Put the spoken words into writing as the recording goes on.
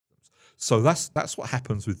So that's what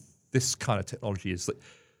happens with this kind of technology, is that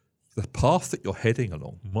the path that you're heading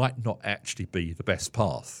along might not actually be the best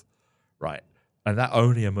path, right? And that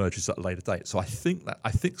only emerges at a later date. So I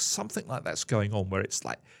think something like that's going on, where it's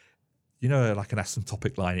like, like an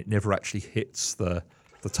asymptotic line, it never actually hits the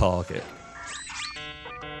target.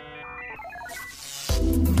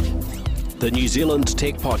 The New Zealand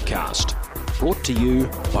Tech Podcast, brought to you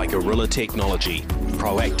by Gorilla Technology,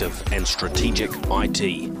 proactive and strategic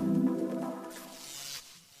IT.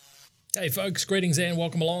 Hey folks, greetings and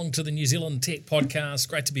welcome along to the New Zealand Tech Podcast.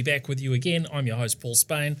 Great to be back with you again. I'm your host, Paul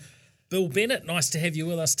Spain. Bill Bennett, nice to have you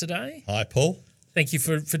with us today. Hi, Paul. Thank you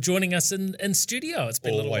for joining us in studio. It's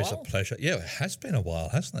been Always a little while. A pleasure. Yeah, it has been a while,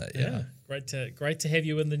 hasn't it? Yeah. Great to have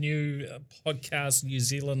you in the new podcast New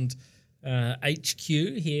Zealand HQ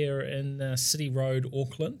here in City Road,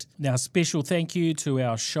 Auckland. Now, special thank you to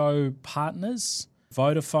our show partners,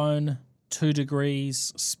 Vodafone, 2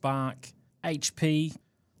 Degrees, Spark, HP,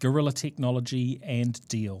 Gorilla Technology and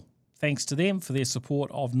Deal. Thanks to them for their support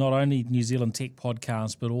of not only New Zealand Tech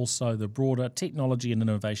Podcast, but also the broader technology and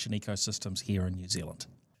innovation ecosystems here in New Zealand.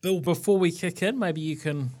 Bill, before we kick in, maybe you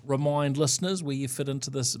can remind listeners where you fit into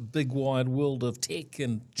this big wide world of tech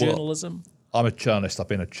and journalism. Well, I'm a journalist. I've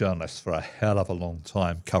been a journalist for a hell of a long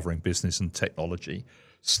time, covering business and technology.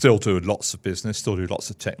 Still do lots of business, still do lots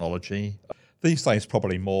of technology. These days,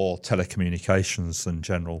 probably more telecommunications than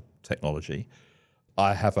general technology.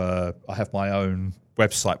 I have my own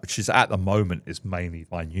website, which is at the moment is mainly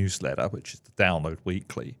my newsletter, which is the Download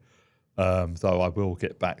Weekly. Though I will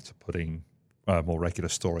get back to putting more regular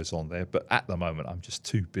stories on there. But at the moment, I'm just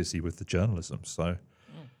too busy with the journalism. So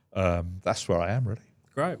that's where I am, really.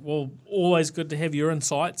 Great. Well, always good to have your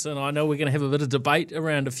insights, and I know we're going to have a bit of debate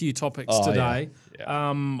around a few topics today. Yeah.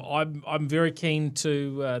 I'm very keen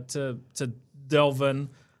to delve in,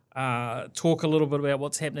 talk a little bit about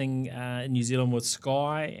what's happening in New Zealand with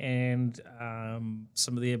Sky and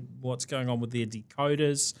some of what's going on with their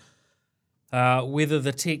decoders. Whether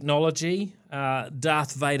the technology,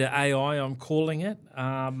 Darth Vader AI, I'm calling it,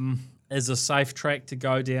 is a safe track to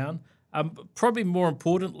go down. Probably more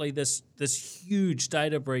importantly, this huge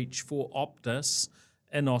data breach for Optus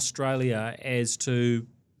in Australia as to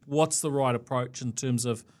what's the right approach in terms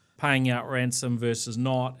of paying out ransom versus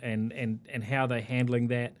not, and how they're handling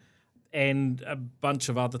that, and a bunch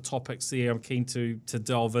of other topics there I'm keen to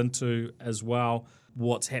delve into as well.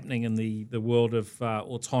 What's happening in the world of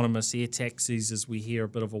autonomous air taxis as we hear a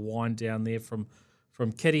bit of a wind down there from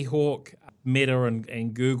Kitty Hawk, Meta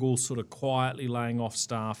and Google sort of quietly laying off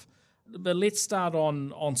staff. But let's start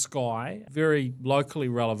on Sky, very locally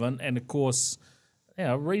relevant, and of course,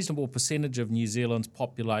 a reasonable percentage of New Zealand's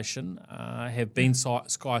population have been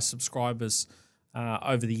Sky subscribers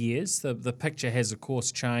over the years. The picture has, of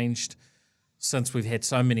course, changed since we've had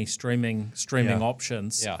so many streaming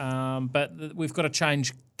options. Yeah. But we've got a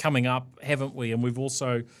change coming up, haven't we? And we've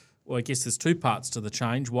also, well, I guess there's two parts to the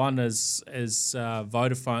change. One is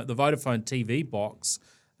Vodafone, the Vodafone TV box,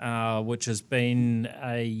 which has been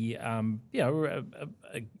a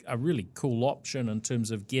really cool option in terms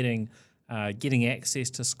of getting access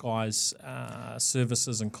to Sky's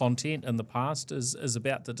services and content in the past is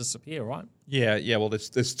about to disappear, right? Yeah. Well,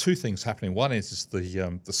 there's two things happening. One is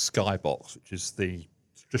the Sky box, which is the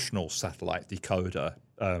traditional satellite decoder,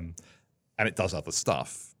 and it does other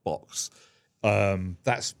stuff. Box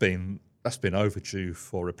that's been overdue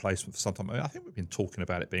for replacement for some time. I think we've been talking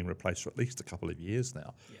about it being replaced for at least a couple of years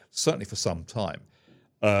now, certainly for some time,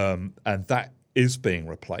 and that is being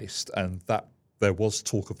replaced, and that. There was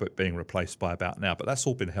talk of it being replaced by about now, but that's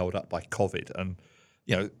all been held up by COVID. And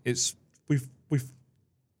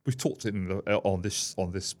we've talked on this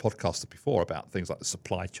podcast before about things like the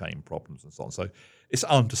supply chain problems and so on. So it's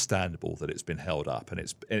understandable that it's been held up, and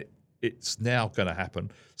it's now going to happen.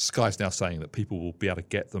 Sky's now saying that people will be able to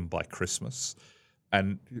get them by Christmas,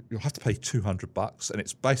 and you'll have to pay $200, and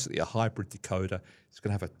it's basically a hybrid decoder. It's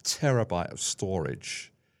going to have a terabyte of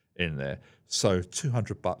storage in there. So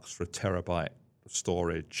 $200 for a terabyte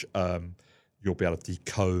storage, you'll be able to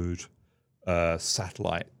decode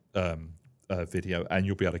satellite video, and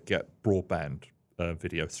you'll be able to get broadband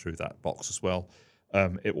video through that box as well.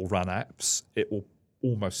 It will run apps. It will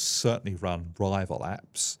almost certainly run rival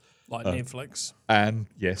apps like Netflix. And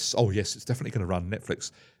yes, it's definitely going to run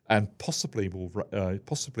Netflix, and possibly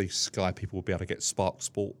Sky people will be able to get Spark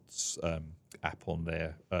Sports app on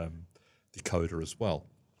their decoder as well.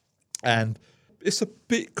 And it's a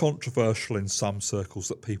bit controversial in some circles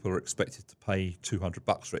that people are expected to pay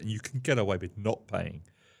 $200 for it, and you can get away with not paying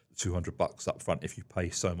 $200 up front if you pay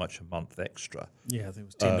so much a month extra. Yeah, I think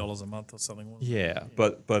it was $10 a month or something. Wasn't it? Yeah,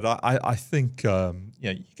 but I think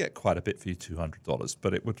you get quite a bit for your $200,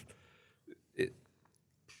 but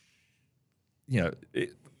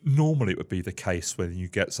normally it would be the case when you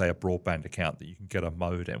get, say, a broadband account that you can get a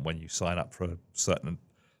modem when you sign up for a certain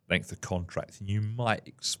length of contract. And you might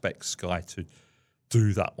expect Sky to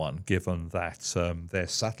do that one, given that their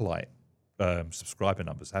satellite subscriber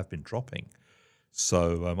numbers have been dropping.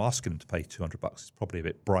 So asking them to pay $200 is probably a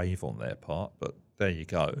bit brave on their part, but there you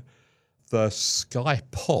go. The Sky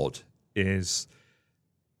Pod it's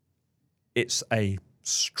a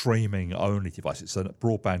streaming-only device. It's a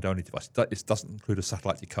broadband-only device. It doesn't include a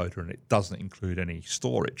satellite decoder, and it doesn't include any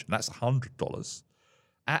storage, and that's $100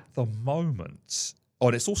 at the moment. Oh,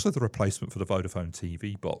 and it's also the replacement for the Vodafone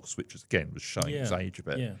TV box, which again was showing its age a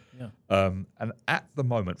bit. Yeah. And at the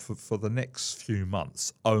moment, for the next few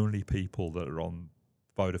months, only people that are on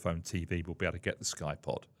Vodafone TV will be able to get the Sky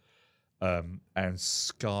Pod. And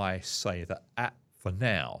Sky say that for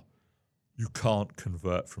now, you can't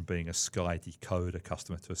convert from being a Sky decoder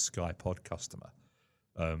customer to a Sky Pod customer.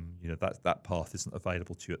 That path isn't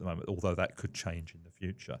available to you at the moment, although that could change in the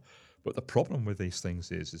future. But the problem with these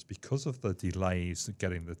things is because of the delays in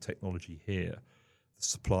getting the technology here, the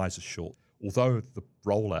supplies are short. Although the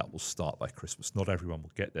rollout will start by Christmas, not everyone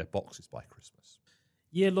will get their boxes by Christmas.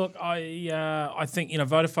 Yeah, look, I think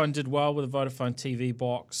Vodafone did well with the Vodafone TV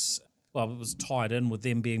box. Well, it was tied in with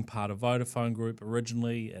them being part of Vodafone Group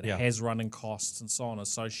originally. It has running costs and so on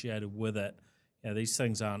associated with it. These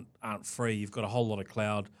things aren't free. You've got a whole lot of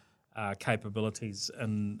cloud capabilities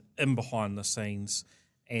in behind the scenes,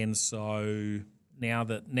 and so now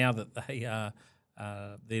that they are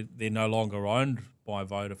they're no longer owned by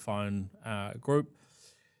Vodafone Group,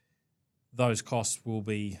 those costs will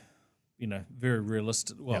be very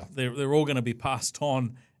realistic. Well, they're all going to be passed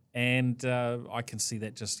on. And I can see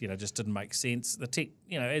that just didn't make sense. The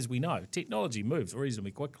as we know, technology moves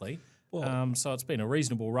reasonably quickly. Well, so it's been a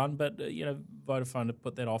reasonable run, but Vodafone have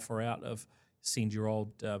put that offer out of send your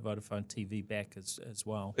old Vodafone TV back as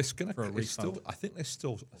well. It's going to refund. I think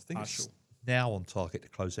it's now on target to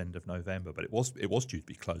close end of November, but it was due to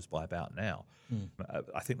be closed by about now.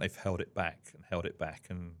 I think they've held it back,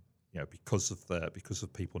 and because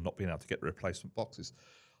of people not being able to get the replacement boxes.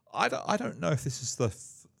 I don't know if this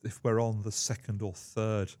is if we're on the second or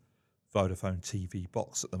third Vodafone TV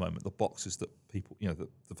box at the moment. The boxes that people,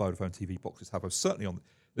 the Vodafone TV boxes have. There's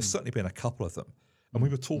certainly been a couple of them. And we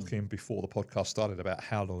were talking before the podcast started about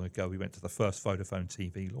how long ago we went to the first Vodafone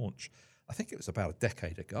TV launch. I think it was about a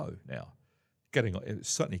decade ago now. It's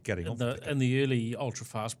certainly getting on. In the early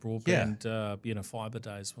ultra-fast broadband, fibre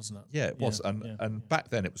days, wasn't it? Yeah, it was. And back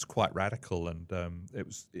then it was quite radical, and it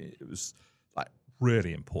was like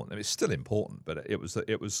really important. I mean, it's still important, but it was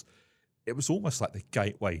almost like the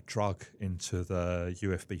gateway drug into the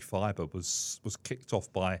UFB fibre was kicked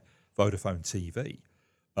off by Vodafone TV.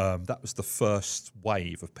 That was the first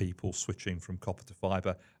wave of people switching from copper to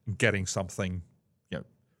fibre and getting something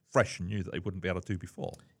fresh and new that they wouldn't be able to do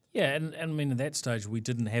before. Yeah, and I mean, at that stage, we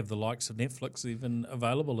didn't have the likes of Netflix even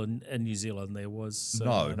available in New Zealand. There was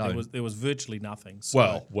there was virtually nothing.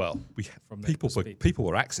 So people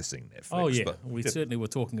were accessing Netflix. Oh yeah, we certainly were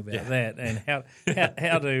talking about that and how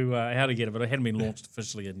to get it, but it hadn't been launched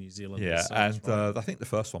officially in New Zealand. Yeah, and I think the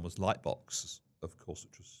first one was Lightbox, of course,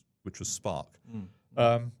 which was Spark.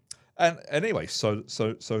 And anyway, so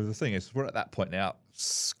the thing is, we're at that point now.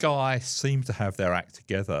 Sky seem to have their act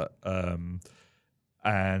together.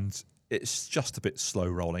 And it's just a bit slow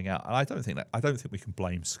rolling out, and I don't think we can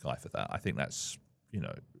blame Sky for that. I think that's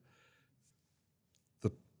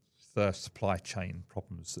the supply chain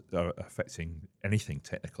problems that are affecting anything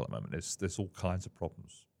technical at the moment. There's all kinds of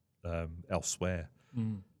problems elsewhere,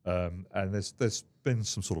 and there's been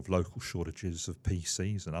some sort of local shortages of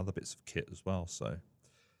PCs and other bits of kit as well. So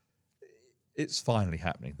it's finally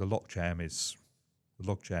happening. The logjam is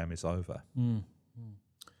over.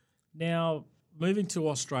 Now, moving to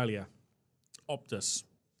Australia, Optus,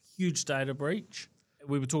 huge data breach.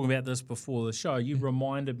 We were talking about this before the show. You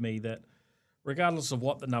reminded me that regardless of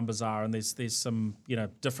what the numbers are, and there's some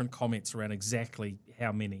different comments around exactly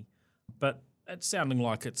how many, but it's sounding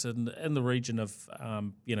like it's in the region of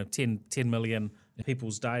 10 million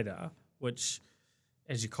people's data, which,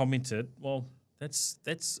 as you commented, well,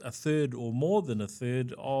 that's a third or more than a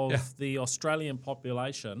third of the Australian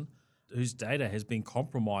population whose data has been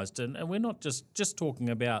compromised. And we're not just talking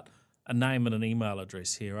about a name and an email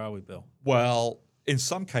address here, are we, Bill? Well, in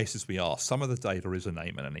some cases we are. Some of the data is a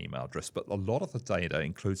name and an email address, but a lot of the data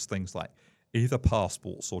includes things like either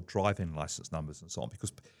passports or driving license numbers and so on,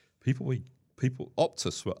 because people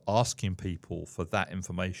Optus were asking people for that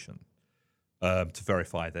information to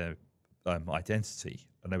verify their identity,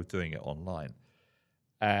 and they were doing it online.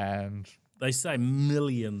 And they say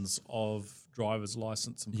millions of driver's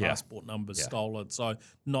license and Yeah. passport numbers Yeah. stolen. So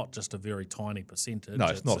not just a very tiny percentage. no,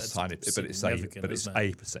 it's not tiny, but it's significant, it's isn't it?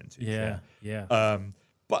 a percentage. Yeah.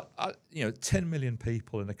 But 10 million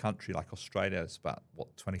people in a country like Australia, it's about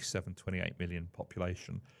 27, 28 million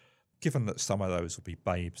population. Given that some of those will be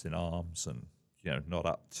babes in arms and not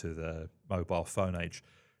up to the mobile phone age,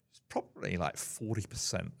 it's probably like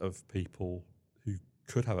 40% of people who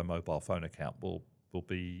could have a mobile phone account will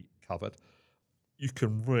be covered. You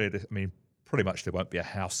can really, pretty much there won't be a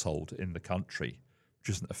household in the country which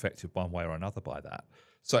isn't affected one way or another by that.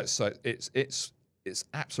 So it's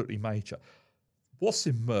absolutely major. What's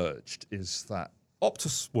emerged is that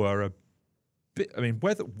Optus were a bit.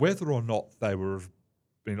 Whether or not they were.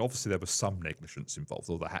 Obviously there was some negligence involved,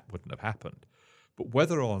 or that wouldn't have happened. But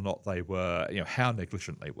whether or not they were, how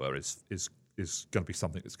negligent they were is going to be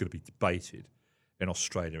something that's going to be debated in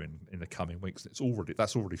Australia in the coming weeks. That's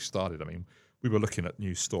already started. We were looking at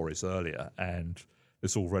news stories earlier, and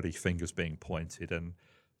there's already fingers being pointed, and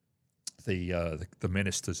the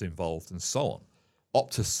ministers involved, and so on.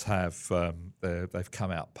 Optus they've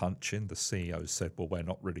come out punching. The CEO said, "Well, we're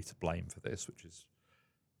not really to blame for this," which is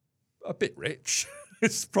a bit rich.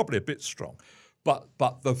 It's probably a bit strong, but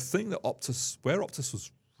the thing that where Optus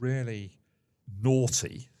was really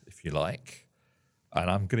naughty, if you like, and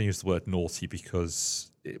I'm going to use the word naughty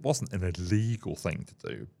because it wasn't an illegal thing to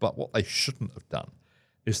do, but what they shouldn't have done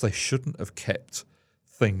is they shouldn't have kept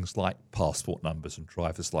things like passport numbers and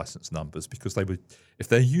driver's license numbers, because if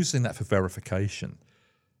they're using that for verification,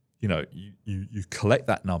 you collect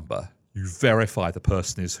that number, you verify the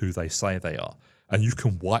person is who they say they are, and you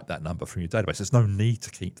can wipe that number from your database. There's no need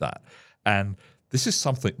to keep that. And this is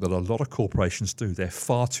something that a lot of corporations do. They're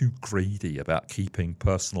far too greedy about keeping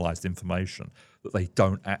personalized information that they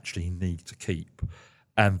don't actually need to keep.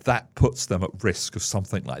 And that puts them at risk of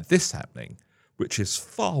something like this happening, which is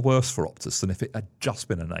far worse for Optus than if it had just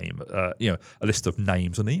been a list of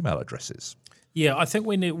names and email addresses. Yeah, I think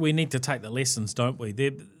we need to take the lessons, don't we?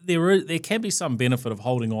 There can be some benefit of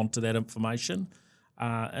holding on to that information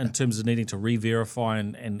in terms of needing to re-verify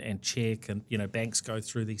and check, and banks go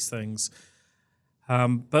through these things.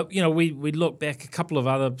 But we look back a couple of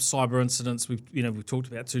other cyber incidents. We've talked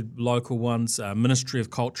about two local ones. Ministry of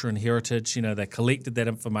Culture and Heritage. They collected that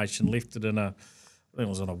information, left it in I think it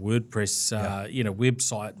was on a WordPress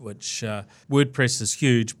website, which WordPress is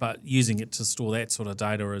huge, but using it to store that sort of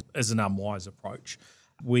data is an unwise approach.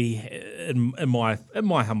 We, in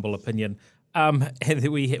my humble opinion, and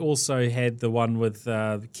we also had the one with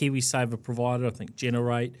the KiwiSaver provider, I think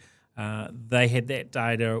Generate. They had that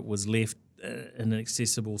data, it was left in an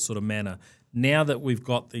accessible sort of manner. Now that we've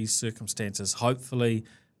got these circumstances, hopefully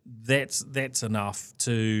that's enough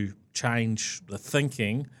to change the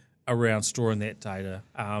thinking around storing that data,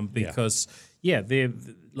 because there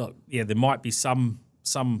might be some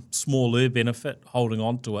smaller benefit holding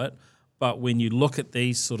on to it, but when you look at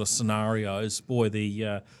these sort of scenarios, boy,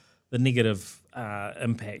 the negative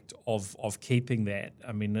impact of keeping that.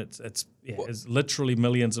 It's literally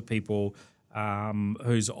millions of people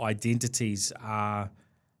whose identities are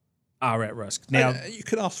at risk. Now you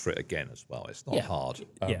can ask for it again as well. It's not hard.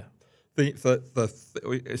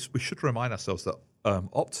 We should remind ourselves that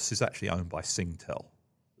Optus is actually owned by Singtel,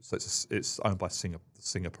 so it's owned by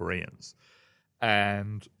Singaporeans,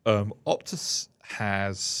 and Optus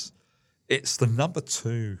it's the number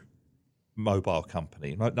 2 mobile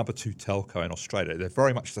company, number 2 telco in Australia. They're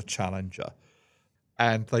very much the challenger,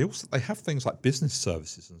 and they have things like business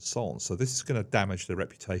services and so on. So this is going to damage their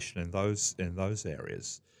reputation in those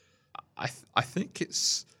areas. I think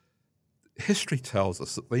history tells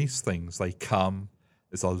us that these things,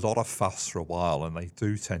 there's a lot of fuss for a while, and they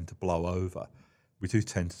do tend to blow over. We do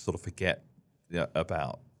tend to sort of forget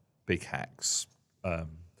about big hacks a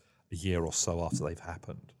year or so after they've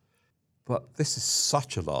happened. But this is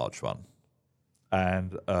such a large one,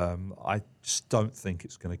 and I just don't think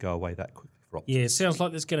it's going to go away that quickly for Optus. Yeah, it sounds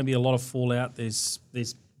like there's going to be a lot of fallout. There's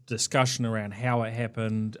discussion around how it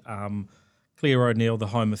happened. Claire O'Neill, the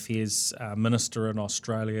Home Affairs Minister in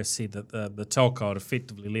Australia, said that the telco had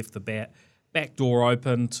effectively left the back door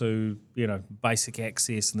open to basic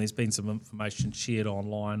access, and there's been some information shared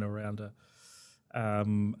online around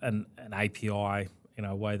an API,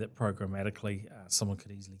 a way that programmatically someone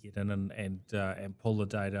could easily get in and pull the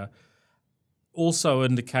data. Also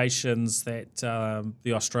indications that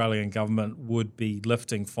the Australian government would be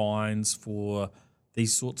lifting fines for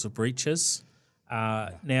these sorts of breaches.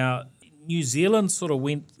 Now, New Zealand sort of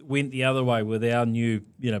went the other way with our new,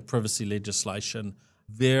 privacy legislation.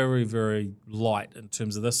 Very, very light in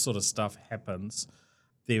terms of this sort of stuff happens.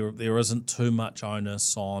 There isn't too much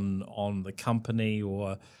onus on the company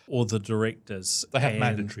or the directors. They have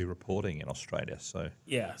mandatory reporting in Australia, so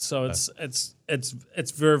yeah. So it's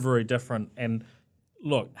very, very different. And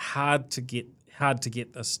look, hard to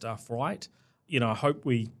get this stuff right. I hope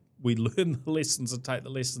we learn the lessons and take the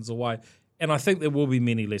lessons away. And I think there will be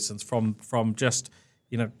many lessons from just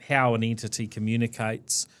how an entity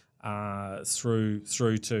communicates through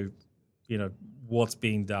to what's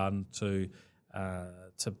being done to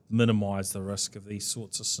minimise the risk of these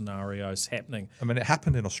sorts of scenarios happening. I mean, it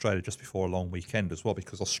happened in Australia just before a long weekend as well,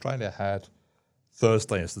 because Australia had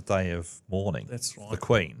Thursday as the day of mourning. That's right. For the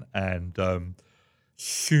Queen, and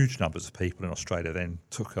huge numbers of people in Australia then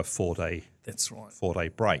took a 4-day. That's right. 4-day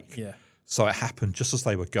break. Yeah. So it happened just as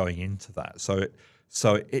they were going into that.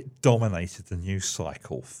 So it dominated the news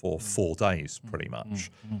cycle for 4 days, pretty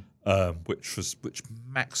much, which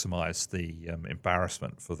maximised the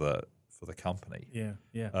embarrassment for the company.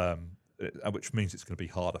 Yeah. Which means it's going to be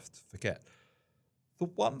harder to forget. The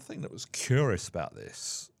one thing that was curious about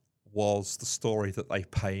this was the story that they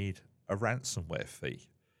paid a ransomware fee.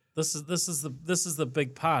 This is the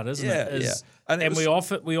big part, isn't it? Yeah. And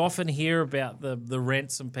we often hear about the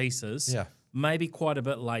ransom pieces. Yeah. Maybe quite a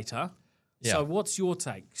bit later. Yeah. So what's your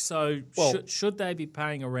take? So should they be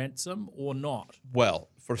paying a ransom or not? Well,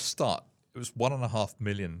 for a start, it was $1.5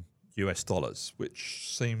 million,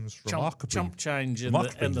 which seems remarkably chump change in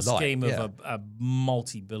remarkably the light, scheme of a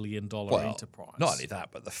multi-billion-dollar enterprise. Not only that,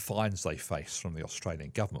 but the fines they face from the Australian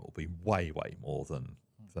government will be way, way more than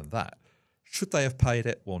that. Should they have paid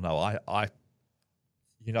it? Well, no. I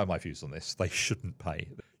my views on this. They shouldn't pay.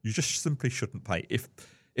 You just simply shouldn't pay.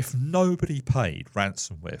 If nobody paid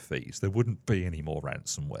ransomware fees, there wouldn't be any more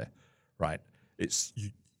ransomware, right? It's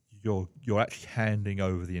you're actually handing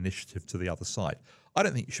over the initiative to the other side. I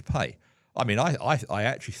don't think you should pay. I mean, I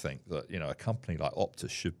actually think that a company like Optus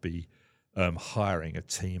should be hiring a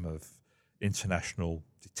team of international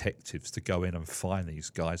detectives to go in and find these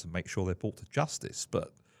guys and make sure they're brought to justice.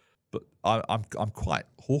 But I'm quite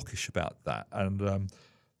hawkish about that, and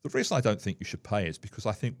the reason I don't think you should pay is because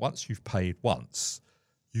I think once you've paid once,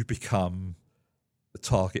 you become the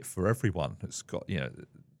target for everyone. It's got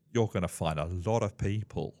you're going to find a lot of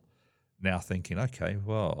people now thinking, okay,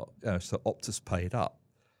 well, so Optus paid up.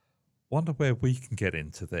 Wonder where we can get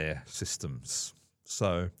into their systems.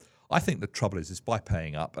 So I think the trouble is by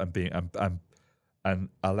paying up and being and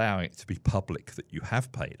allowing it to be public that you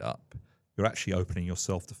have paid up, you're actually opening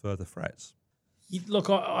yourself to further threats. Look,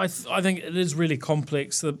 I think it is really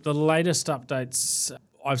complex. The latest updates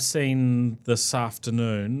I've seen this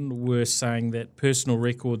afternoon were saying that personal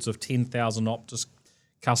records of 10,000 Optus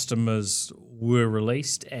customers were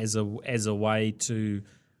released as a way to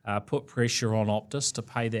put pressure on Optus to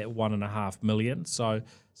pay that $1.5 million. So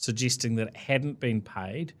suggesting that it hadn't been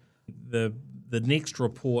paid. The next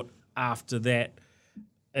report after that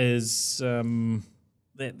is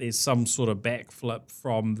that there's some sort of backflip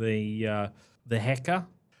from the hacker,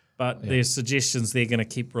 but there's suggestions they're going to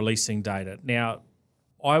keep releasing data. Now,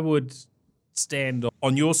 I would stand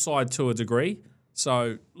on your side to a degree.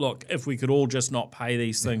 So, look, if we could all just not pay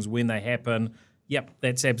these things when they happen, yep,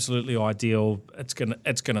 that's absolutely ideal. It's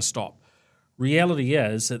gonna stop. Reality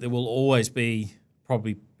is that there will always be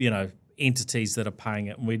probably entities that are paying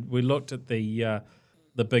it. And we looked at the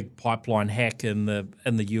big pipeline hack in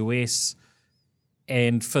the US,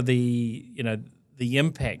 and for the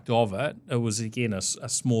impact of it, it was again a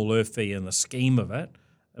smaller fee in the scheme of it.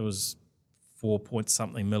 It was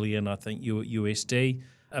 4-point-something million, I think, USD.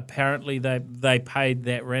 Apparently, they paid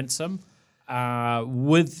that ransom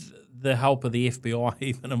with the help of the FBI,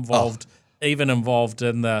 even involved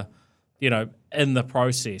in the in the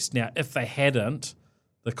process. Now, if they hadn't,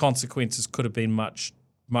 the consequences could have been much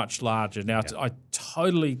larger. Now, I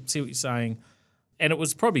totally see what you're saying, and it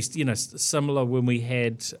was probably similar when we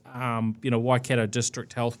had Waikato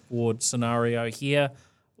District Health Board scenario here.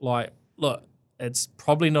 Like, look, it's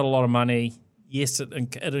probably not a lot of money. Yes, it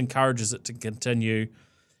encourages it to continue,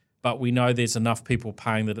 but we know there's enough people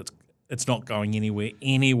paying that it's not going anywhere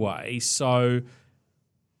anyway. So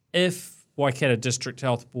if Waikato District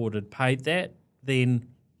Health Board had paid that, then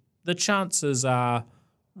the chances are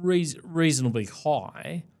reasonably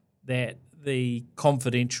high that the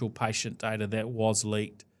confidential patient data that was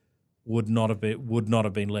leaked would not have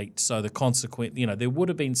been leaked. So the consequent, there would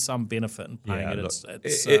have been some benefit in paying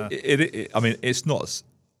it. I mean, it's not.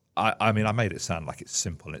 I made it sound like it's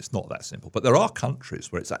simple, and it's not that simple. But there are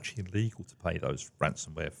countries where it's actually illegal to pay those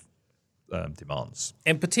ransomware demands.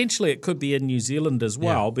 And potentially it could be in New Zealand as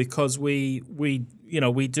well, because we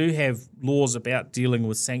do have laws about dealing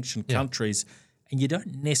with sanctioned countries, and you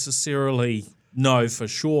don't necessarily know for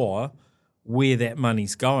sure where that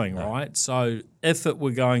money's going, right? So if it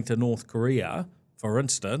were going to North Korea, for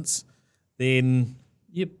instance, then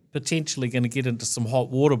you're potentially going to get into some hot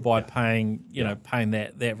water by paying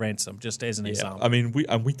that ransom, just as an example. I mean, we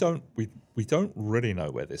don't really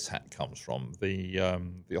know where this hat comes from. The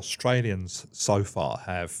Australians so far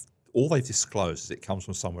have all they've disclosed is it comes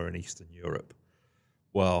from somewhere in Eastern Europe.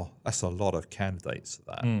 Well, that's a lot of candidates for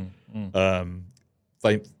that.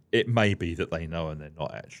 It may be that they know and they're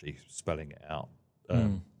not actually spelling it out.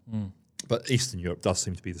 But Eastern Europe does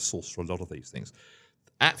seem to be the source for a lot of these things.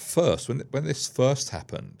 At first, when this first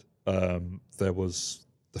happened, there was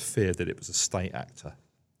the fear that it was a state actor,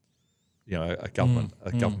 a government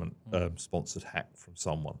sponsored hack from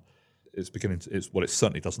someone. It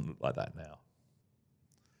certainly doesn't look like that now.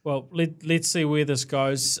 Well, let's see where this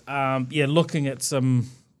goes. Looking at some,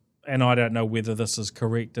 and I don't know whether this is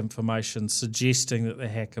correct information, suggesting that the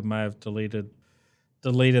hacker may have deleted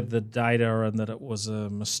the data and that it was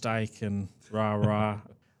a mistake and rah.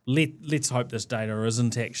 Let's hope this data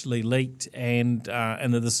isn't actually leaked and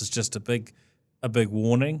that this is just a big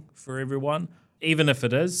warning for everyone. Even if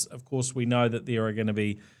it is, of course, we know that there are going to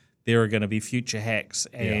be future hacks,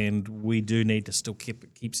 and we do need to still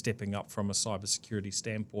keep stepping up from a cybersecurity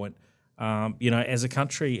standpoint, as a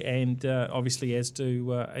country, and obviously as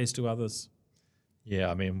do others. Yeah,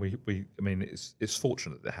 I mean, it's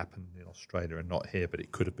fortunate that it happened in Australia and not here, but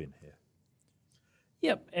it could have been here.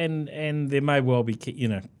 Yep, and there may well be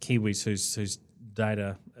Kiwis whose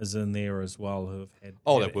data is in there as well who have had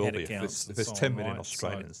there will had be. Accounts If there's 10 million right?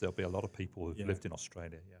 Australians, there'll be a lot of people who've lived in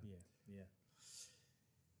Australia. Yeah.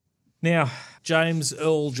 Now, James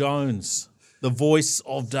Earl Jones, the voice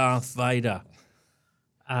of Darth Vader.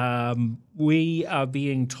 We are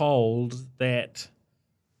being told that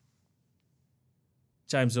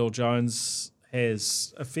James Earl Jones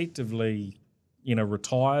has effectively,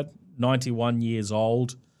 retired, 91 years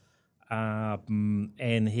old,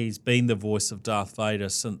 and he's been the voice of Darth Vader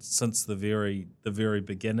since the very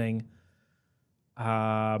beginning,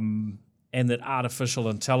 and that artificial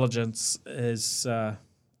intelligence has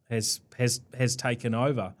taken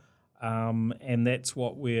over, and that's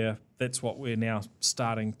what we're now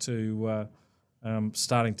starting to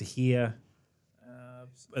hear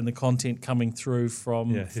in the content coming through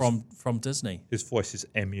from Disney. His voice is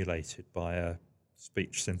emulated by a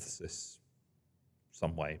speech synthesis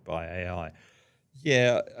some way by AI.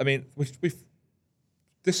 Yeah, I mean,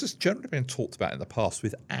 this has generally been talked about in the past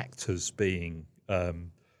with actors being,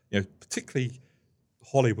 particularly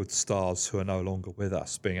Hollywood stars who are no longer with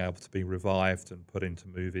us, being able to be revived and put into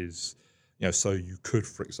movies. So you could,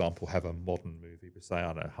 for example, have a modern movie with, say,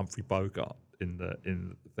 I don't know, Humphrey Bogart in the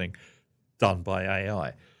thing, done by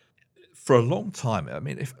AI. For a long time, I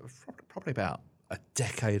mean, probably about a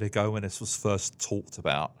decade ago when this was first talked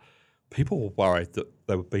about, people were worried that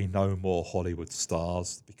there would be no more Hollywood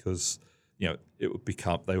stars because they would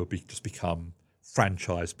become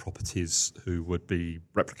franchise properties who would be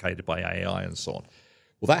replicated by AI and so on.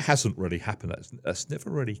 Well, that hasn't really happened. That's never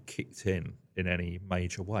really kicked in any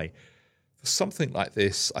major way. For something like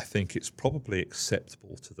this, I think it's probably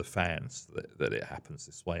acceptable to the fans that it happens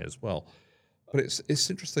this way as well. But it's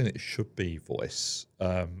interesting that it should be voice,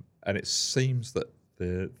 and it seems that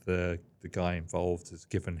the guy involved has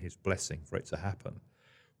given his blessing for it to happen,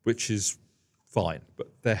 which is fine. But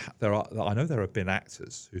I know there have been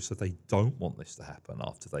actors who said they don't want this to happen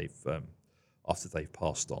after they've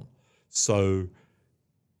passed on. So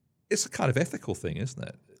it's a kind of ethical thing, isn't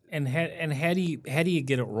it? And how do you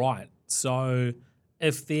get it right? So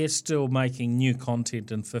if they're still making new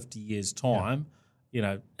content in 50 years' time,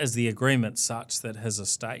 is the agreement such that his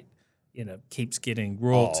estate, keeps getting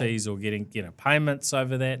royalties or getting, payments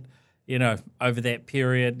over that, over that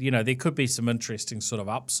period? There could be some interesting sort of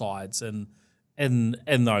upsides in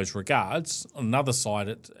those regards. On another side,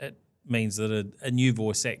 it means that a new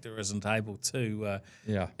voice actor isn't able to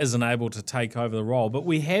take over the role. But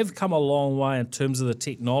we have come a long way in terms of the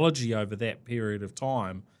technology over that period of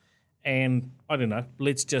time. And I don't know,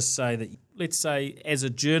 let's say as a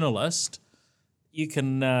journalist, you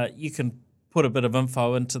can put a bit of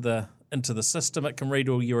info into the system. It can read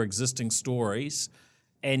all your existing stories,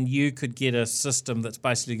 and you could get a system that's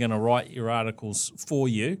basically going to write your articles for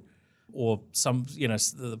you, or some,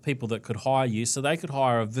 the people that could hire you. So they could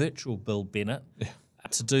hire a virtual Bill Bennett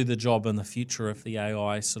to do the job in the future if the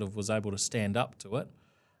AI sort of was able to stand up to it,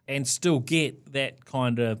 and still get that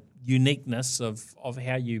kind of uniqueness of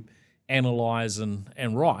how you analyse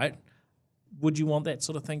and write, would you want that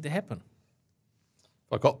sort of thing to happen?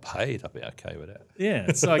 If I got paid, I'd be okay with it.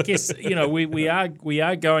 Yeah, so I guess we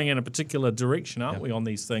are going in a particular direction, aren't we, on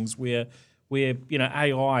these things where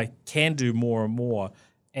AI can do more and more,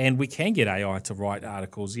 and we can get AI to write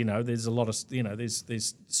articles. There's a lot of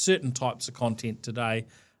there's certain types of content today.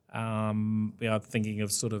 Thinking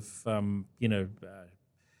of sort of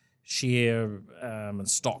share and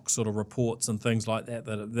stock sort of reports and things like that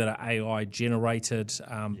are AI generated.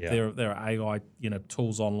 There are AI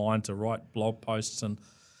tools online to write blog posts and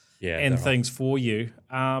things for you.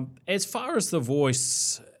 As far as the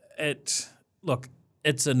voice, it's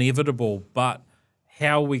inevitable, but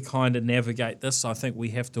how we kind of navigate this, I think we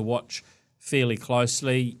have to watch fairly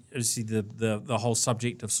closely. Obviously, the whole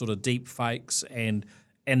subject of sort of deep fakes and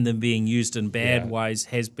them being used in bad ways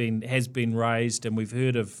has been raised, and we've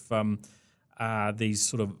heard of these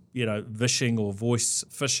sort of vishing or voice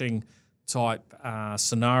phishing type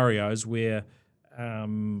scenarios where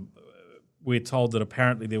we're told that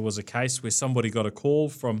apparently there was a case where somebody got a call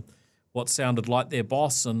from what sounded like their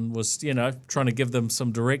boss and was trying to give them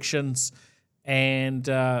some directions, and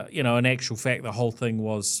in actual fact the whole thing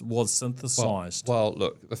was synthesized. Well,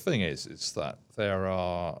 look, the thing is that there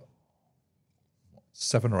are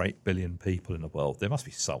 7 or 8 billion people in the world. There must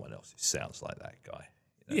be someone else who sounds like that guy.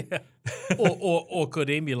 Yeah, or could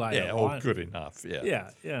emulate it. Or right? good enough.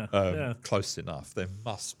 Yeah. Close enough. There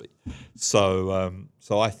must be. So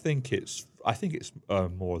I think it's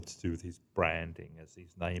more to do with his branding, as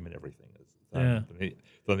his name and everything,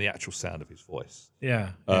 than the actual sound of his voice.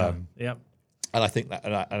 Yeah. And I think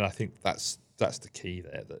that's the key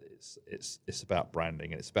there. That it's about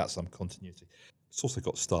branding and it's about some continuity. It's also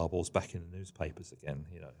got Star Wars back in the newspapers again,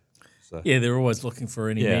 So, yeah, they're always looking for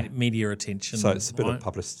any media attention. So it's a bit of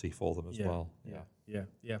publicity for them as well. Yeah.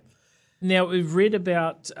 Now, we've read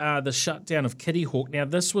about the shutdown of Kitty Hawk. Now,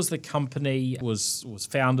 this was the company was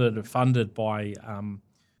founded and funded by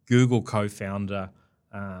Google co-founder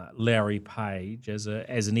Larry Page as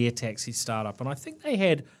an air taxi startup. And I think they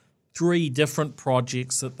had 3 different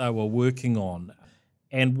projects that they were working on.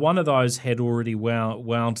 And one of those had already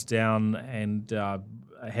wound down and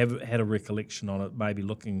had a recollection on it, maybe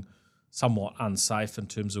looking somewhat unsafe in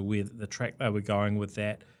terms of where the track they were going with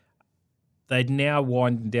that. They'd now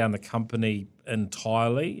winding down the company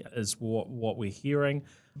entirely, is what we're hearing.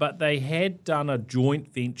 But they had done a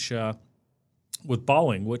joint venture with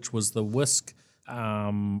Boeing, which was the Wisk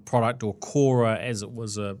product, or Cora as it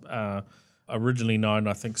was originally known.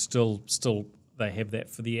 I think still they have that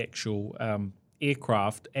for the actual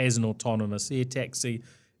aircraft as an autonomous air taxi.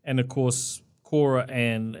 And of course, Cora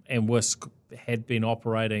and Wisk had been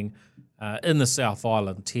operating in the South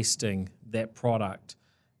Island testing that product.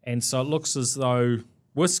 And so it looks as though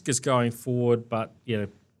Wisk is going forward, but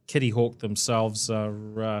Kitty Hawk themselves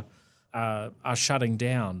are shutting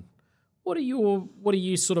down. What do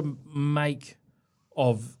you sort of make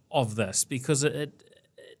of this? Because it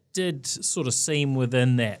did sort of seem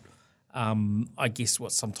within that I guess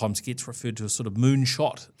what sometimes gets referred to as sort of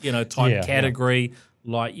moonshot, type category. Yeah.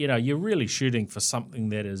 Like, you're really shooting for something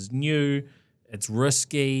that is new, it's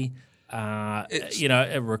risky,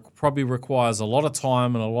 it probably requires a lot of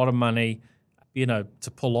time and a lot of money,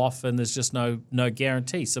 to pull off, and there's just no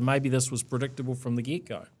guarantee. So maybe this was predictable from the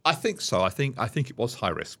get-go. I think so. I think it was high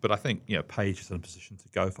risk, but I think Page is in a position to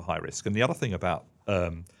go for high risk. And the other thing about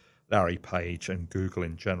Larry Page and Google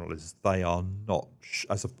in general is they are not,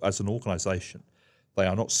 as an organisation, they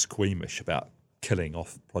are not squeamish about killing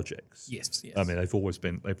off projects. Yes. I mean, they've always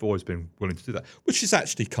been willing to do that, which is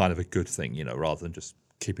actually kind of a good thing, rather than just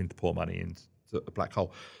keeping to pour money into a black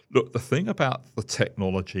hole. Look, the thing about the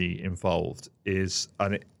technology involved is,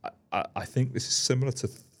 and I think this is similar to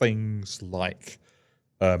things like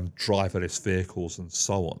driverless vehicles and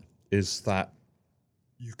so on, is that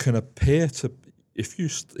you can appear to. If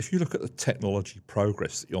you look at the technology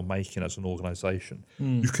progress that you're making as an organisation,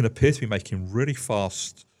 you can appear to be making really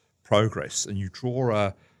fast progress, and you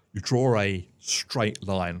draw a straight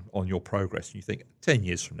line on your progress. And you think 10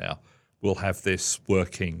 years from now we'll have this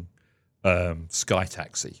working Sky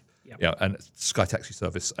Taxi, and Sky Taxi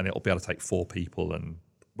service, and it'll be able to take 4 people and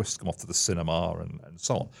whisk them off to the cinema and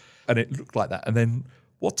so on. And it looked like that. And then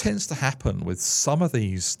what tends to happen with some of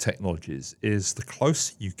these technologies is the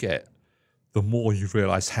closer you get, the more you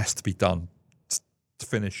realise has to be done to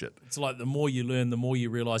finish it. It's like the more you learn, the more you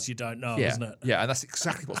realise you don't know, isn't it? Yeah, and that's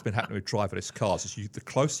exactly what's been happening with driverless cars. Is the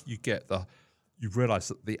closer you get, you realise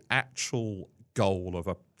that the actual goal of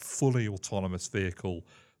a fully autonomous vehicle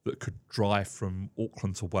that could drive from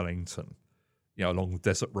Auckland to Wellington, along the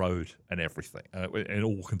desert road and everything, in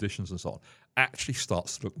all conditions and so on, actually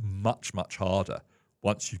starts to look much, much harder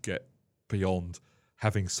once you get beyond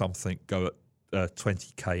having something go at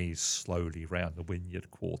 20 k's slowly round the Wynyard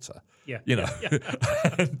Quarter. Yeah,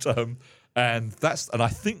 and I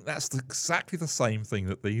think that's exactly the same thing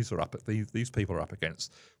that these people are up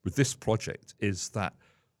against with this project. Is that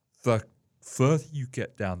the further you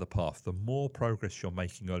get down the path, the more progress you're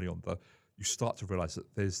making early on, you start to realize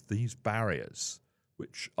that there's these barriers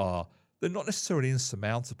which they're not necessarily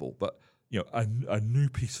insurmountable, but a new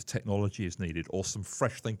piece of technology is needed, or some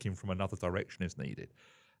fresh thinking from another direction is needed.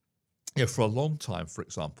 For a long time, for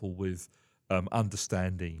example, with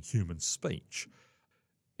understanding human speech,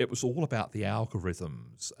 it was all about the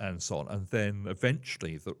algorithms and so on. And then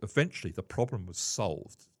eventually the problem was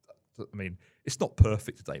solved. I mean, it's not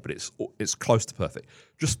perfect today, but it's close to perfect,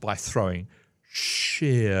 just by throwing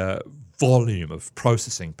sheer volume of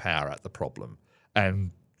processing power at the problem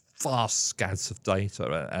and vast scads of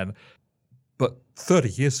data. But 30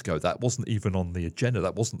 years ago, that wasn't even on the agenda.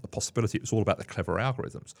 That wasn't the possibility. It was all about the clever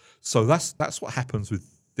algorithms. So that's what happens with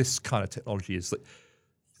this kind of technology, is that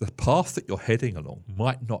the path that you're heading along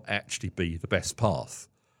might not actually be the best path,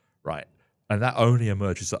 right? And that only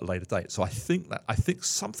emerges at a later date. So I think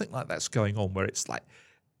something like that's going on, where it's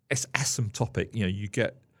asymptotic. You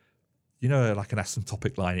get, like an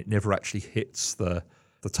asymptotic line, it never actually hits the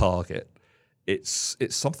target. It's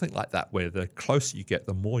something like that, where the closer you get,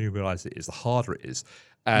 the more you realize it is, the harder it is.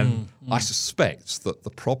 And I suspect that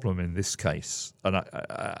the problem in this case, and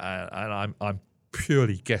I'm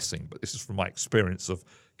purely guessing, but this is from my experience of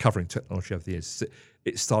covering technology over the years,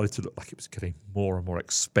 it started to look like it was getting more and more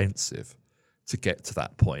expensive to get to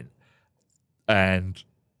that point. And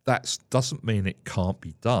that doesn't mean it can't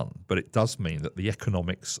be done, but it does mean that the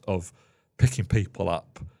economics of picking people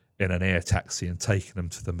up in an air taxi and taking them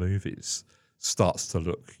to the movies starts to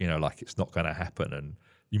look, like it's not going to happen, and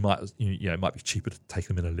it might be cheaper to take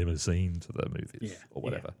them in a limousine to the movies or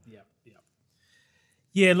whatever.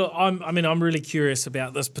 Yeah, look, I'm really curious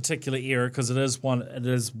about this particular era, because it is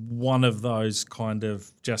one of those kind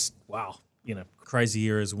of just crazy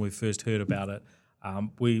eras when we first heard about it.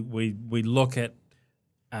 We look at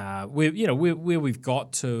where we've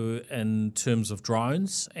got to in terms of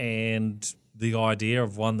drones, and the idea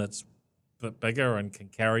of one that's a bit bigger and can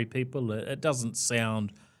carry people. It doesn't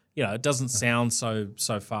sound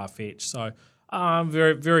so far-fetched. So I'm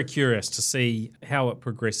very, very curious to see how it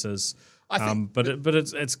progresses. But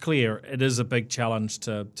it's clear it is a big challenge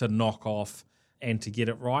to knock off and to get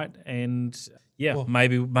it right. And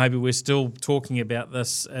maybe we're still talking about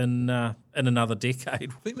this in another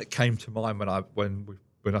decade. The thing that came to mind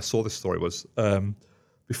when I saw this story was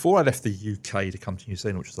before I left the UK to come to New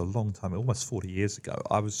Zealand, which was a long time, almost 40 years ago.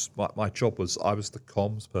 My job was I was the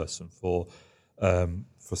comms person for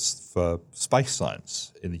space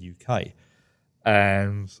science in the UK,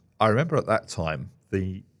 and I remember at that time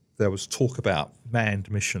there was talk about manned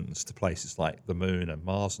missions to places like the Moon and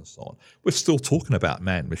Mars and so on. We're still talking about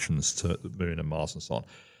manned missions to the Moon and Mars and so on.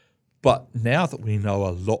 But now that we know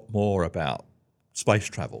a lot more about space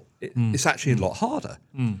travel, it's actually a lot harder.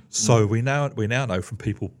 So we now know from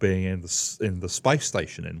people being in the space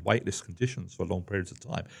station in weightless conditions for long periods of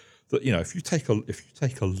time that if you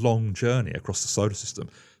take a long journey across the solar system,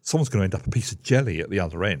 someone's going to end up a piece of jelly at the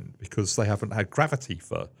other end because they haven't had gravity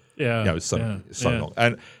for so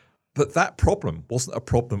long. But that problem wasn't a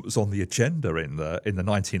problem that was on the agenda in the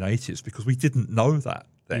 1980s, because we didn't know that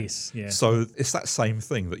then. Yes, yeah. So it's that same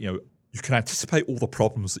thing that you can anticipate all the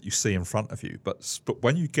problems that you see in front of you, but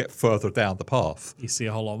when you get further down the path, you see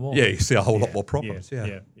a whole lot more. Yeah, you see a whole lot more problems.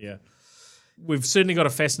 Yeah. We've certainly got a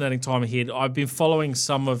fascinating time ahead. I've been following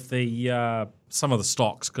some of the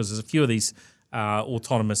stocks, because there's a few of these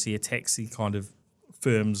autonomous air taxi kind of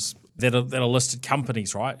firms that are listed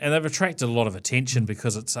companies, right? And they've attracted a lot of attention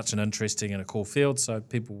because it's such an interesting and a cool field. So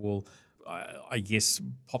people will, I guess,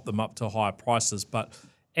 pop them up to higher prices. But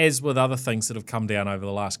as with other things that have come down over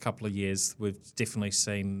the last couple of years, we've definitely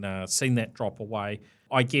seen that drop away.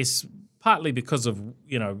 I guess partly because of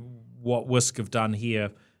what Wisk have done here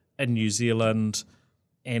in New Zealand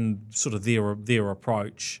and sort of their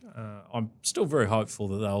approach. I'm still very hopeful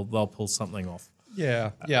that they'll pull something off.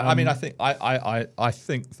 Yeah. I mean, I think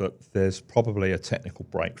that there's probably a technical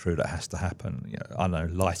breakthrough that has to happen. I know,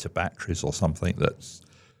 lighter batteries or something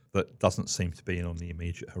that doesn't seem to be on the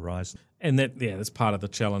immediate horizon. And that's part of the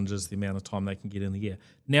challenge, is the amount of time they can get in the air.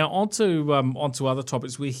 Now, onto other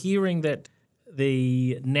topics. We're hearing that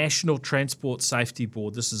the National Transport Safety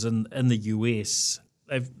Board, this is in the US,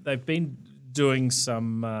 they've been doing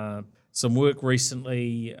some work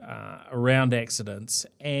recently around accidents,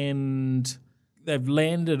 and they've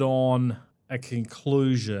landed on a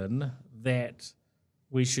conclusion that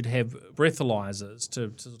we should have breathalyzers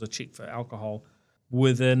to sort of check for alcohol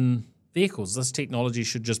within vehicles. This technology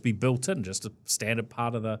should just be built in, just a standard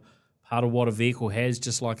part of what a vehicle has,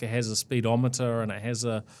 just like it has a speedometer and it has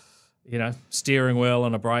a steering wheel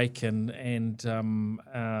and a brake and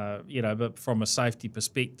but from a safety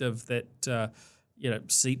perspective that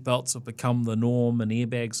seat belts have become the norm and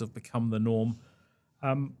airbags have become the norm.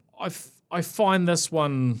 I find this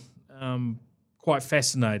one quite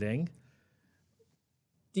fascinating.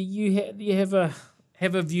 Do you have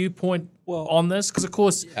a viewpoint on this? Because of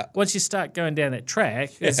course, once you start going down that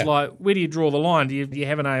track, it's like, where do you draw the line? Do you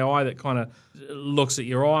have an AI that kind of looks at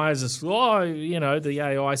your eyes? It's the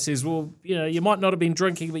AI says, well, you might not have been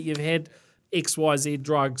drinking, but you've had XYZ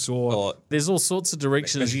drugs, or there's all sorts of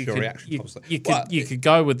directions you could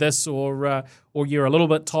go with this, or you're a little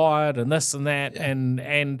bit tired and this and that,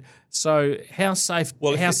 and so how safe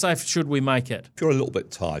should we make it? If you're a little bit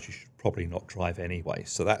tired, you should probably not drive anyway,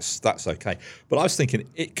 so that's okay. But I was thinking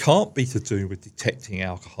it can't be to do with detecting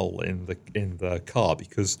alcohol in the car,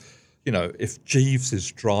 because if Jeeves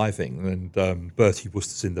is driving and Bertie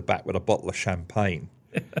Wooster's in the back with a bottle of champagne,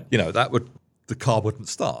 the car wouldn't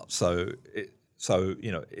start. So it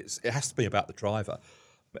has to be about the driver,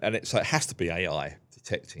 and it has to be AI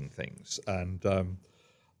detecting things, and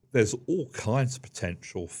there's all kinds of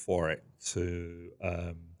potential for it to.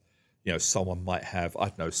 Someone might have,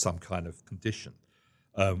 some kind of condition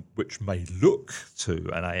which may look to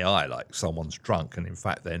an AI like someone's drunk, and in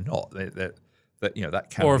fact they're not. That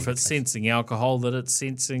can. Or if it's sensing alcohol, that it's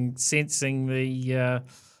sensing the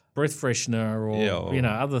breath freshener or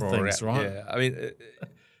other things, right? Yeah, I mean,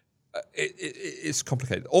 it's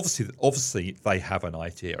complicated. Obviously, they have an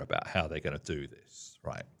idea about how they're going to do this,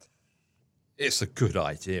 right? It's a good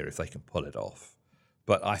idea if they can pull it off.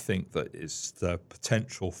 But I think that it's the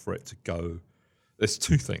potential for it to go. There's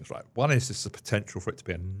two things, right? One is the potential for it to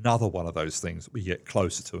be another one of those things that we get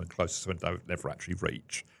closer to and closer to and never actually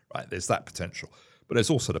reach, right? There's that potential. But there's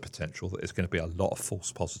also the potential that there's going to be a lot of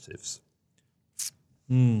false positives.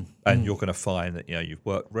 And you're going to find that, you've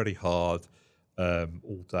worked really hard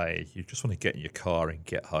all day. You just want to get in your car and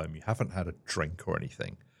get home. You haven't had a drink or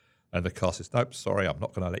anything. And the car says, nope, sorry, I'm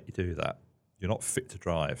not going to let you do that. You're not fit to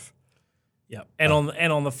drive. Yeah, and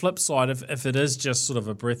on the flip side, if it is just sort of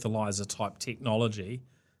a breathalyzer type technology,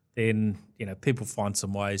 then people find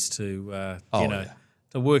some ways to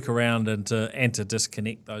to work around and to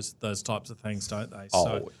disconnect those types of things, don't they?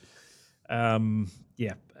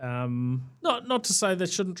 Not to say they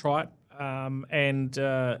shouldn't try it,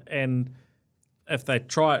 and if they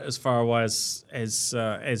try it as far away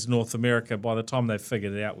as North America, by the time they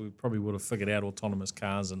figured it out, we probably would have figured out autonomous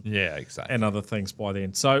cars and and other things by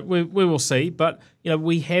then. So we will see, but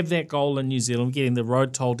we have that goal in New Zealand, getting the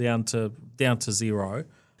road toll down to zero,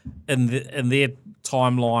 in their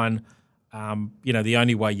timeline. The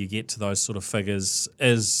only way you get to those sort of figures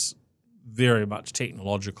is very much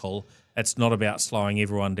technological. It's not about slowing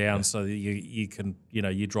everyone down so that you can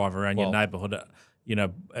you drive around your neighbourhood at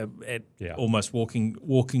almost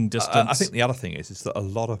walking distance. I think the other thing is that a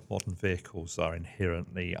lot of modern vehicles are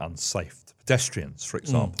inherently unsafe to pedestrians, for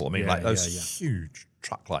example. Those huge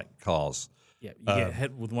truck-like cars. Yeah, you get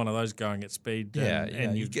hit with one of those going at speed,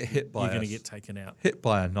 and you get hit by. You're going to get taken out. Hit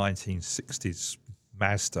by a 1960s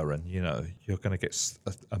Mazda, and you're going to get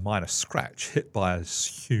a minor scratch. Hit by a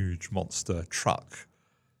huge monster truck,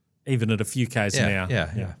 even at a few k's an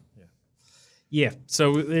hour. Yeah,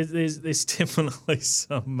 so there's definitely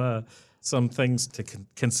some things to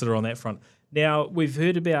consider on that front. Now, we've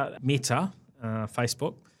heard about Meta,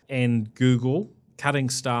 Facebook, and Google cutting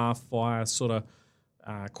staff via sort of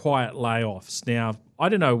quiet layoffs. Now, I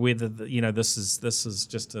don't know whether this is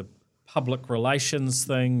just a public relations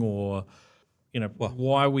thing, or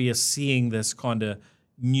why we are seeing this kind of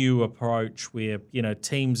new approach where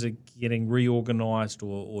teams are getting reorganised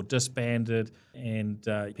or disbanded, and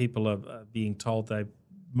people are being told they've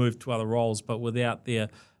moved to other roles, but without there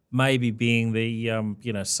maybe being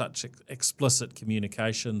the such explicit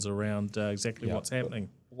communications around exactly what's happening.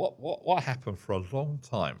 What happened for a long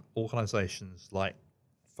time? Organisations like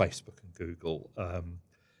Facebook and Google,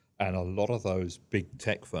 and a lot of those big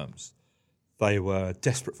tech firms, they were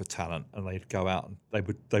desperate for talent, and they'd go out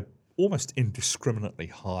and they almost indiscriminately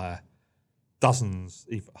hire dozens,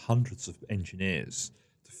 even hundreds of engineers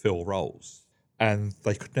to fill roles, and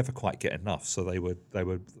they could never quite get enough. So they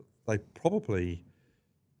probably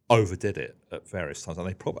overdid it at various times, and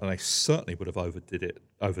they certainly would have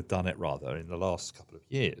overdone it in the last couple of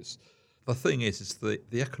years. The thing is the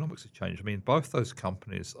economics have changed. I mean, both those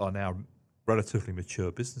companies are now relatively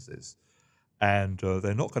mature businesses, and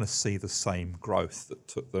they're not going to see the same growth that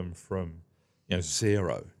took them from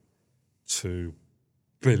zero to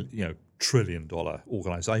trillion-dollar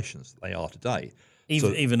organisations that they are today.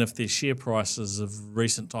 Even if their share prices of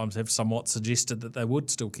recent times have somewhat suggested that they would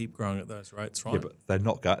still keep growing at those rates, right? Yeah, but they're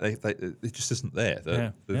not going. It just isn't there.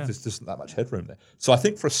 Yeah. There just isn't that much headroom there. So I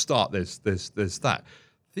think for a start, there's that.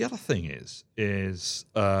 The other thing is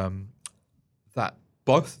that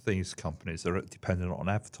both of these companies are dependent on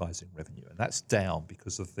advertising revenue, and that's down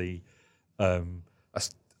because of the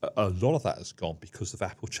a lot of that has gone because of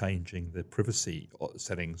Apple changing the privacy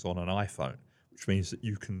settings on an iPhone, which means that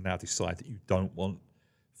you can now decide that you don't want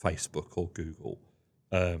Facebook or Google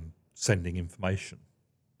sending information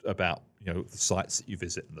about the sites that you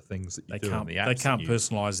visit and the things that you do and the apps. They can't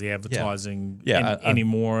personalise the advertising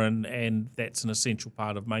anymore, and that's an essential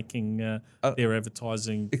part of making their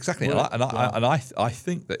advertising exactly. work. And I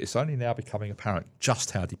think that it's only now becoming apparent just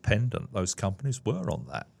how dependent those companies were on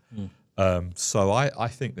that. So I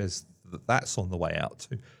think that's on the way out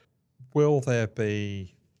too. Will there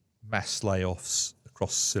be mass layoffs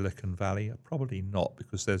across Silicon Valley? Probably not,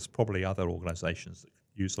 because there's probably other organisations that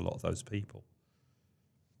use a lot of those people.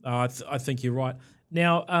 I think you're right.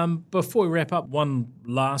 Now, before we wrap up, one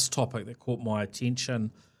last topic that caught my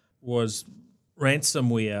attention was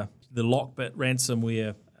ransomware, the Lockbit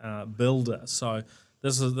ransomware builder. So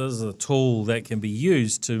this is a tool that can be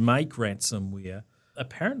used to make ransomware.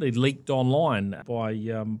 Apparently leaked online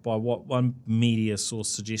by what one media source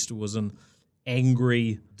suggested was an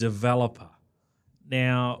angry developer.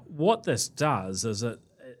 Now, what this does is it,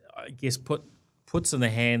 I guess, puts in the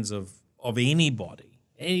hands of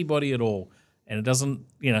anybody at all, and it doesn't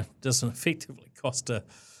effectively cost a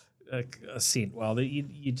cent. Well,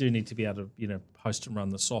 you do need to be able to host and run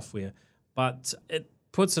the software, but it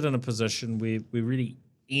puts it in a position where really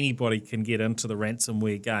anybody can get into the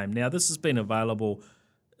ransomware game. Now, this has been available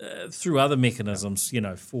through other mechanisms,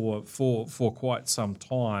 for quite some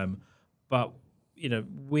time, but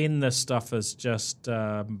when this stuff is just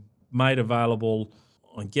made available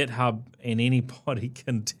on GitHub and anybody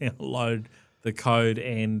can download the code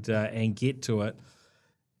and get to it,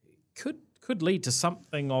 could lead to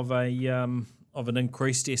something of an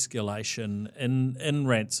increased escalation in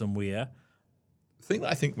ransomware. The thing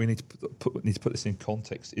that I think we need to put this in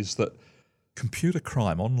context is that computer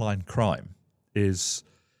crime, online crime, has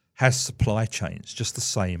supply chains just the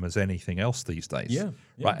same as anything else these days. Yeah.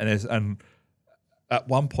 Right. And at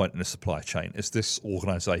one point in the supply chain is this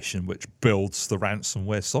organisation which builds the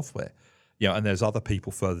ransomware software. And there's other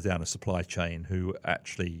people further down the supply chain who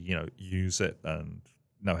actually use it and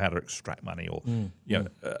know how to extract money or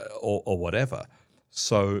or whatever.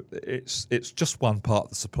 So it's just one part of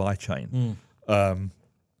the supply chain. I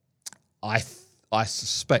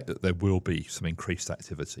suspect that there will be some increased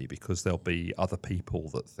activity because there'll be other people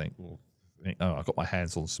that think, I've got my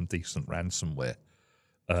hands on some decent ransomware.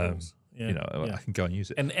 I can go and use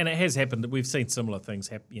it. And it has happened. We've seen similar things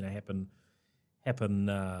happen in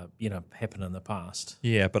the past.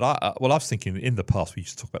 Yeah, but I was thinking in the past we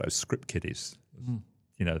used to talk about those script kiddies.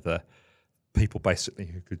 The people basically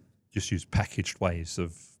who could just use packaged ways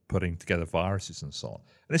of putting together viruses and so on.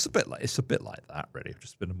 And it's a bit like that, really.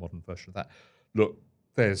 Just been a modern version of that. Look,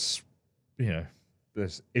 there's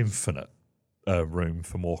infinite room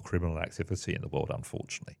for more criminal activity in the world,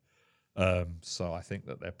 unfortunately. So I think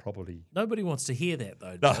that they're probably nobody wants to hear that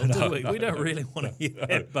though. Joel, do we? We don't really want to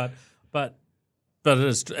hear that, but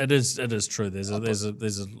it is true. There's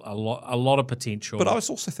a lot of potential. But I was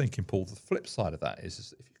also thinking, Paul, the flip side of that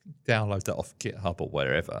is if you can download that off GitHub or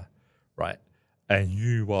wherever, right, and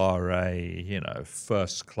you are a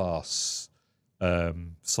first class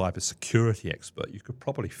cybersecurity expert, you could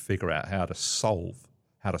probably figure out how to stop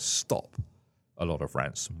a lot of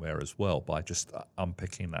ransomware as well by just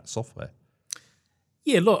unpicking that software.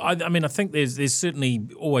 Yeah, look, I mean, I think there's certainly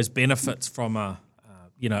always benefits from a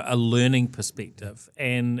learning perspective,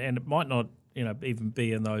 and it might not even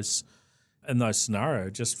be in those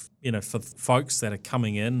scenarios. Just for folks that are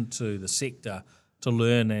coming into the sector to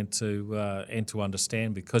learn and to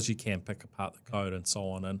understand, because you can pick apart the code and so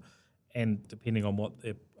on, and depending on what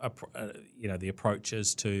the approach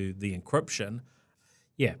is to the encryption,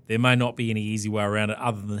 there may not be any easy way around it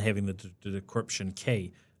other than having the decryption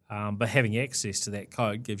key. But having access to that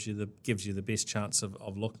code gives you the best chance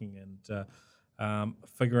of looking and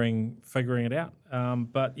figuring it out.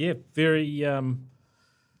 But yeah, very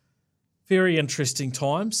very interesting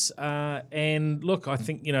times. And look, I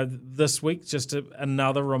think this week just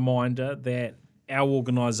another reminder that our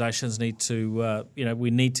organisations need to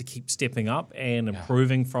we need to keep stepping up and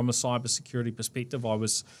improving from a cybersecurity perspective. I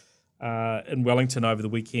was in Wellington over the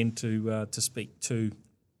weekend to speak to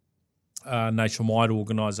nationwide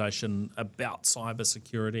organisation about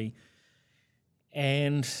cybersecurity.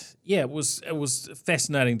 And yeah, it was a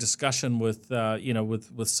fascinating discussion with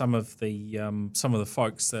with some of the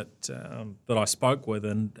folks that I spoke with,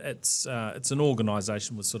 and it's an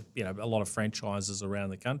organisation with sort of a lot of franchises around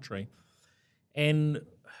the country, and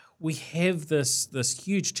we have this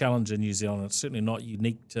huge challenge in New Zealand. It's certainly not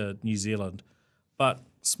unique to New Zealand, but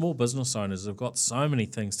small business owners have got so many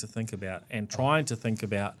things to think about, and trying to think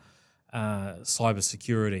about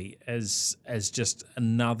cybersecurity as just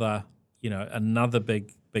another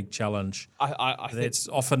big challenge. I think it's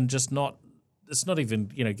often just not. It's not even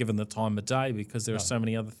given the time of day, because there are so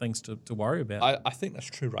many other things to worry about. I think that's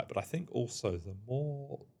true, right? But I think also the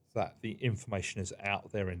more that the information is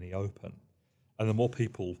out there in the open, and the more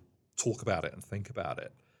people talk about it and think about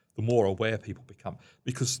it, the more aware people become.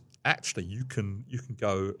 Because actually, you can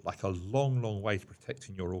go like a long way to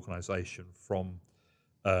protecting your organisation from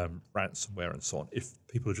ransomware and so on, if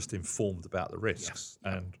people are just informed about the risks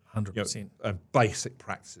and 100%. And basic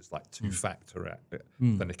practices like two-factor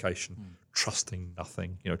authentication, trusting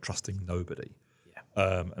nothing, trusting nobody,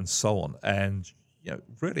 and so on. And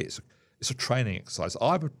really, it's a training exercise.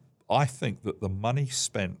 I think that the money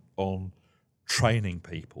spent on training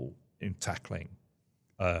people in tackling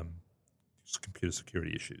computer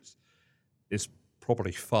security issues is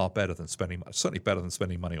probably far better than certainly better than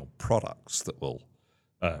spending money on products that will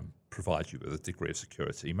provide you with a degree of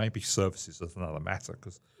security. Maybe services is another matter,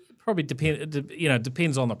 because it probably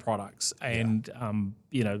depends on the products, and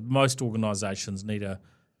most organisations need a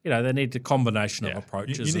combination of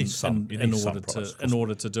approaches in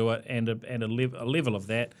order to do it, and a level of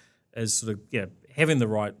that is sort of having the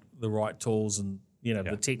right tools and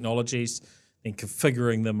the technologies, and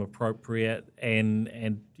configuring them appropriate,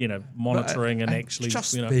 and monitoring and actually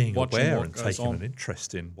just being watching aware what and goes taking on. an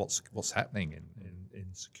interest in what's happening in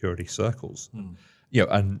security circles,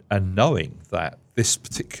 and knowing that this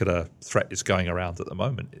particular threat is going around at the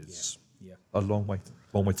moment is a long way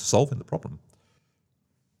to solving the problem.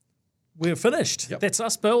 We're finished. Yep. That's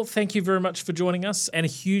us, Bill. Thank you very much for joining us. And a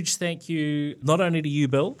huge thank you not only to you,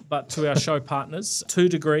 Bill, but to our show partners, 2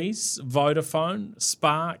 Degrees, Vodafone,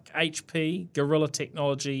 Spark, HP, Gorilla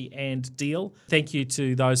Technology, and Deal. Thank you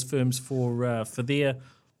to those firms for their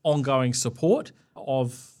ongoing support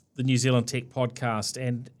of the New Zealand Tech Podcast,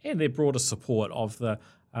 and their broader support of the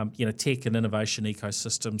tech and innovation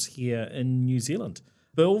ecosystems here in New Zealand.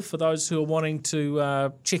 Bill, for those who are wanting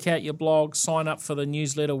to check out your blog, sign up for the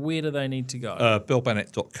newsletter, where do they need to go?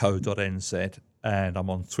 BillBennett.co.nz, and I'm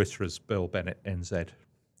on Twitter as BillBennettNZ. Awesome.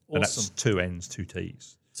 And that's 2 N's, 2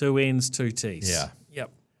 T's. 2 N's, 2 T's. Yeah.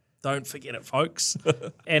 Yep. Don't forget it, folks.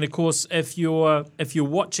 And of course, if you're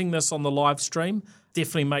watching this on the live stream,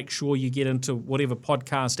 definitely make sure you get into whatever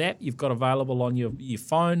podcast app you've got available on your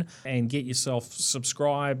phone, and get yourself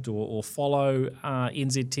subscribed or follow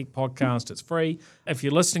NZ Tech Podcast. It's free. If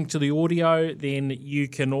you're listening to the audio, then you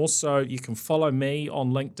can follow me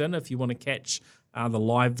on LinkedIn if you want to catch the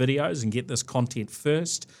live videos and get this content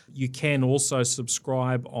first. You can also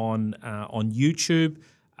subscribe on YouTube.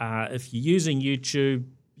 If you're using YouTube,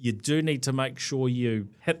 you do need to make sure you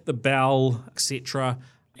hit the bell, etc.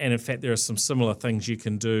 And in fact, there are some similar things you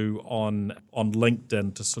can do on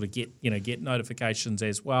LinkedIn to sort of get notifications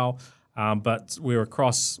as well. But we're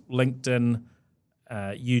across LinkedIn,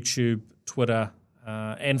 YouTube, Twitter,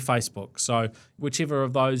 and Facebook. So whichever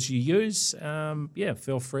of those you use,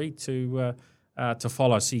 feel free to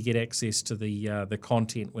follow, so you get access to the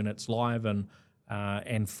content when it's live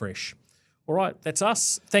and fresh. All right, that's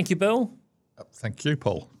us. Thank you, Bill. Thank you,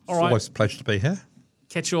 Paul. All right. Always a pleasure to be here.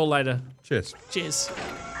 Catch you all later. Cheers. Cheers.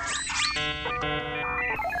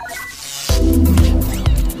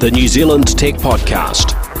 The New Zealand Tech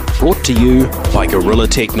Podcast, brought to you by Gorilla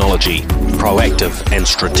Technology, proactive and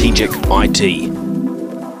strategic IT.